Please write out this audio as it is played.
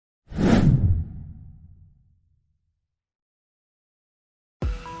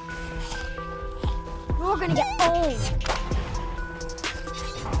gonna get owned.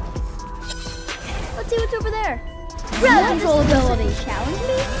 Let's see what's over there. Crowd control ability. Challenge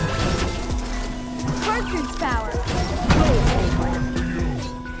me? Cartridge power.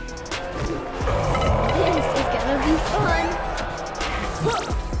 This is gonna be fun.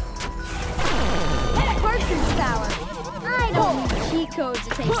 Cartridge power. I don't need cheat codes to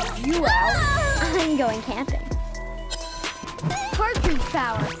take you out. I'm going camping. Cartridge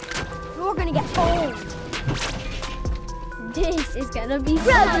power. You're gonna get owned. This is gonna be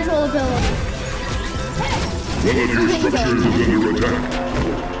crowd control ability. One of your structures is under attack.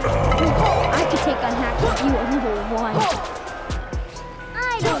 I could take on Hacker you at level 1. I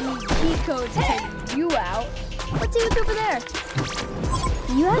don't need cheat codes to take you out. Let's see what's over there.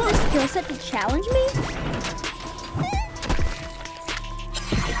 Do you have the skill set to challenge me?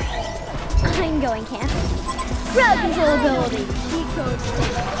 I'm going camping. Crowd control ability. Cheat codes to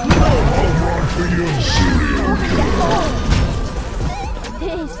take you out.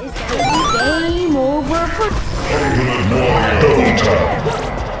 This is gonna be game over for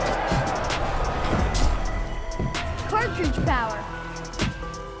cartridge power.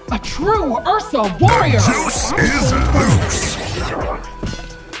 A true Ursa warrior! Zeus is loose!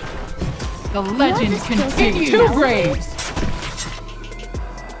 The legend continues. Two graves!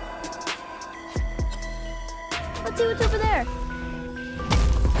 Let's see what's over there.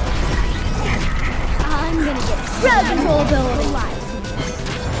 I'm gonna get crowd control ability.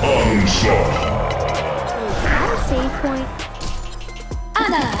 Onslaught! Is that a save point?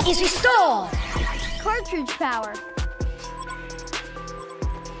 Honor is restored! Cartridge power.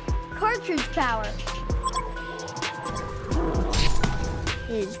 Cartridge power.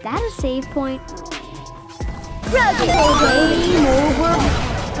 Is that a save point? Crowd control game over.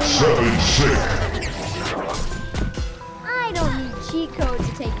 7-6. I don't need cheat codes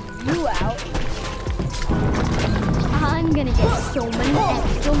to take you out. I'm gonna get so many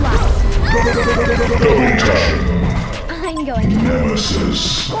extra lives. Double tap. I'm going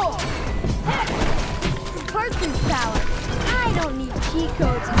Nemesis. cartridge power. I don't need cheat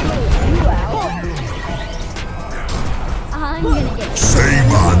codes to take you out. I'm gonna get Say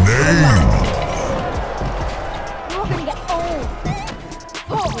my name. You're gonna get old.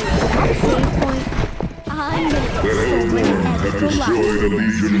 Save point. I'm gonna The get so many Hellborn have extra destroyed a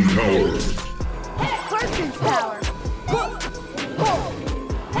lives. Legion tower. Cartridge power.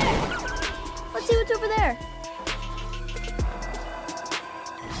 Let's see what's over there.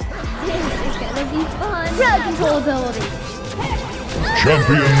 This is gonna be fun. Crowd control ability.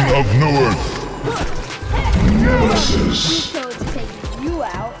 Champion of Newark. Nemesis. Cheat codes to take you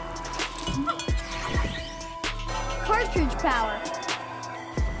out. Cartridge power.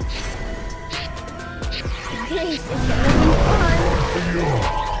 This is gonna be fun.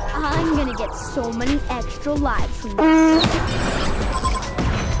 I'm gonna get so many extra lives from this.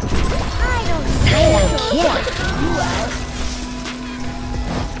 I don't need cheat codes to take you out.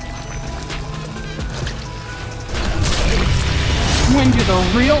 When do the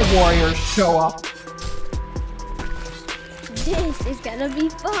real warriors show up? This is gonna be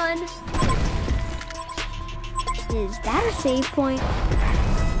fun. Is that a save point?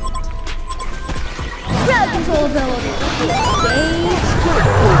 Crowd control ability.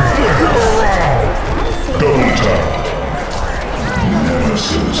 Double tap.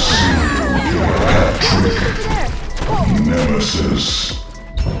 Nemesis. Patrick. Nemesis.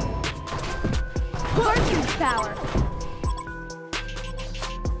 Cartridge power.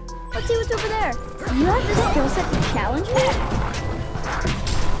 Let's see what's over there. You have the skill set to challenge me?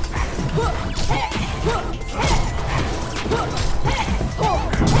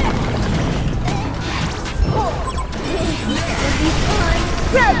 This is gonna be fun.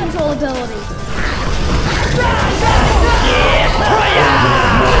 Crowd control ability.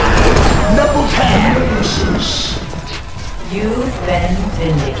 Double tap! Nemesis. You've been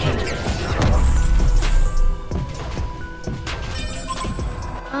vindicated.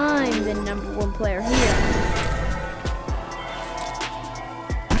 I'm the #1 player here.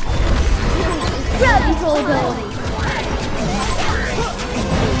 Crowd control ability.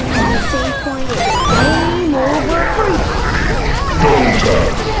 Save point. Game over.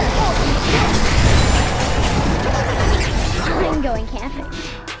 I'm going camping.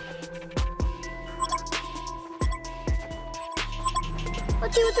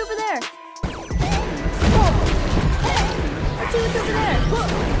 Let's see what's over there. Let's see what's over there.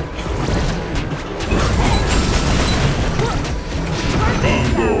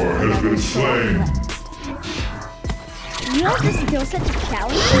 Gondor has been slain. You have the skill set to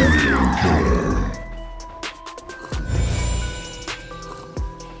challenge me?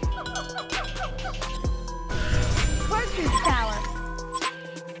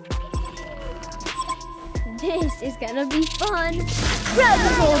 gonna be fun. Grab the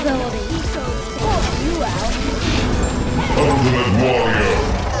whole ability. Take you out. Ultimate Warrior.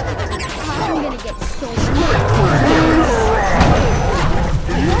 I'm gonna get so many.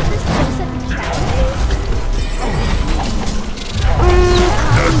 You have this skill set to challenge me?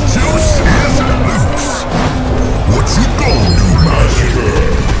 The juice is loose. What you gonna do, Master?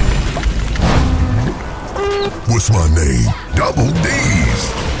 What's my name? Double D's.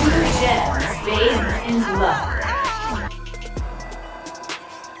 Blue gems bathe in blood.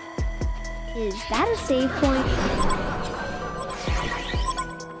 Is that a save point?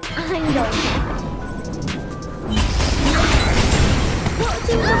 I'm going.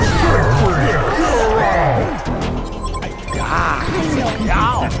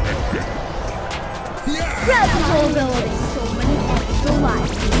 Grab the whole ability. So many extra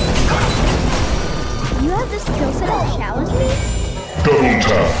lives. You have the skill set to challenge me? Double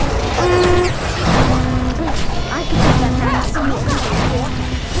tap. I can take that fast.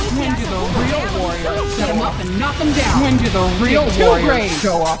 When do the real warriors set them up and knock them down? When do the real warriors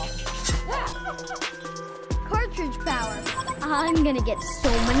show up? Cartridge power. I'm gonna get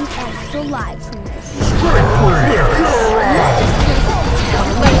so many extra lives from this. The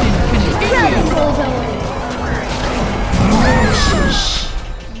legend continues.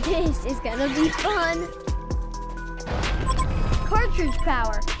 This is gonna be fun. Cartridge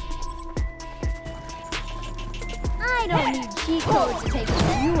power. I don't need cheat codes to take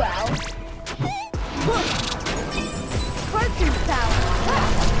you out. Cartridge power.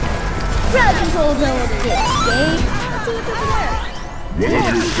 Grab control ability. Escape. Let's see what's over there. One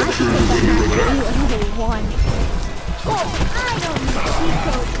of your structures is under attack. You another one. I don't need cheat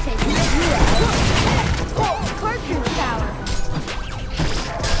codes to take you out. Cartridge power.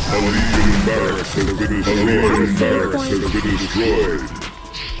 A Legion barracks has been destroyed.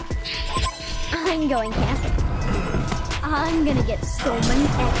 I'm going camping. I'm gonna get so many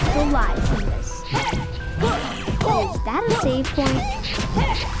extra lives from this. Is that a save point?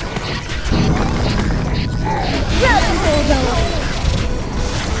 Grab the whole ability.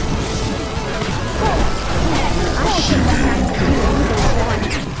 I should have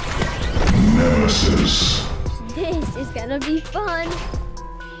Nemesis. This is gonna be fun.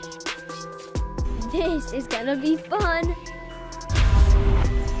 This is gonna be fun.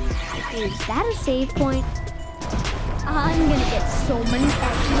 Is that a save point? I'm gonna get so many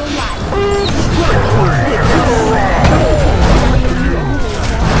extra lives.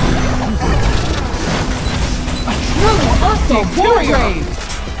 True Ursa warrior!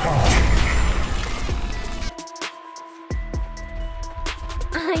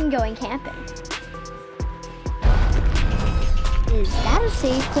 I'm going camping. Is that a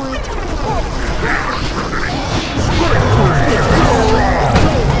save point?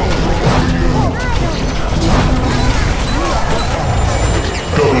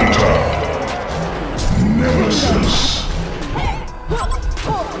 Double tap. Nemesis.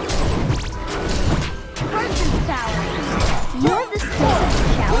 Cartridge power. You have the skill set to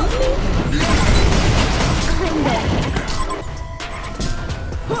challenge me? I'm going.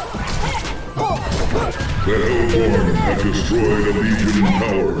 The Hellborn have destroyed a Legion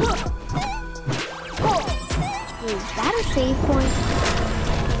tower. Is that a save point?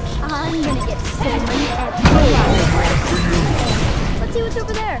 I'm gonna get so many extra lives. Let's see what's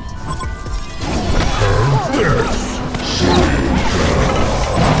over there.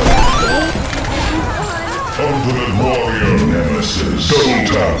 Ultimate Warrior. Nemesis. Double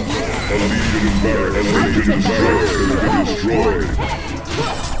tap. A Legion barracks has been destroyed.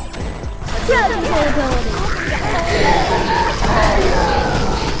 Grab the whole ability.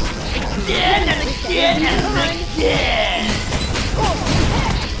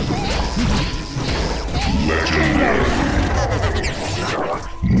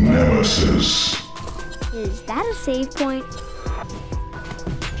 Nemesis. Is that a save point?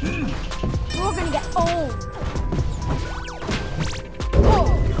 We're gonna get old.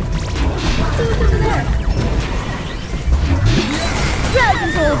 Let's see what's over there. Grab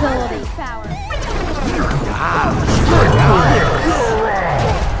control ability. Power. The Hellborn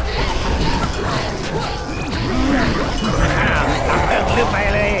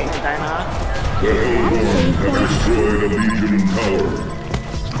have destroyed a Legion tower.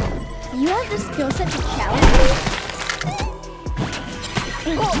 You have the skill set to challenge me?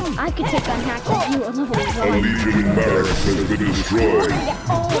 I could take on hacking you at level A 1. Legion barracks has been destroyed. A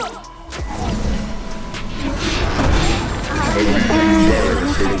Legion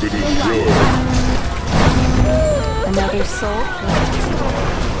barracks has been destroyed. Another soul?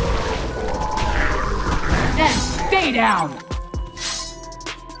 And stay down!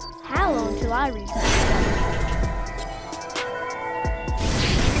 How long till I reach that?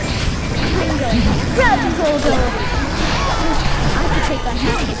 Crowd control though. I could take on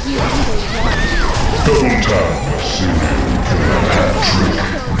half of you either one. Double tap. Hat-trick.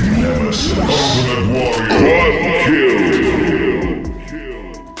 Nemesis. Ultimate warrior. Quad kill.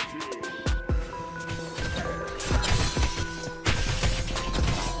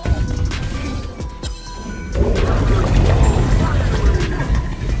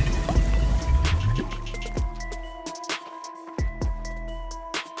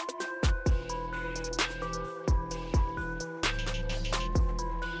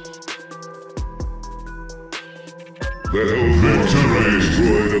 The victory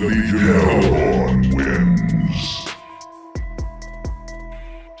destroyed the Legion. HON wins.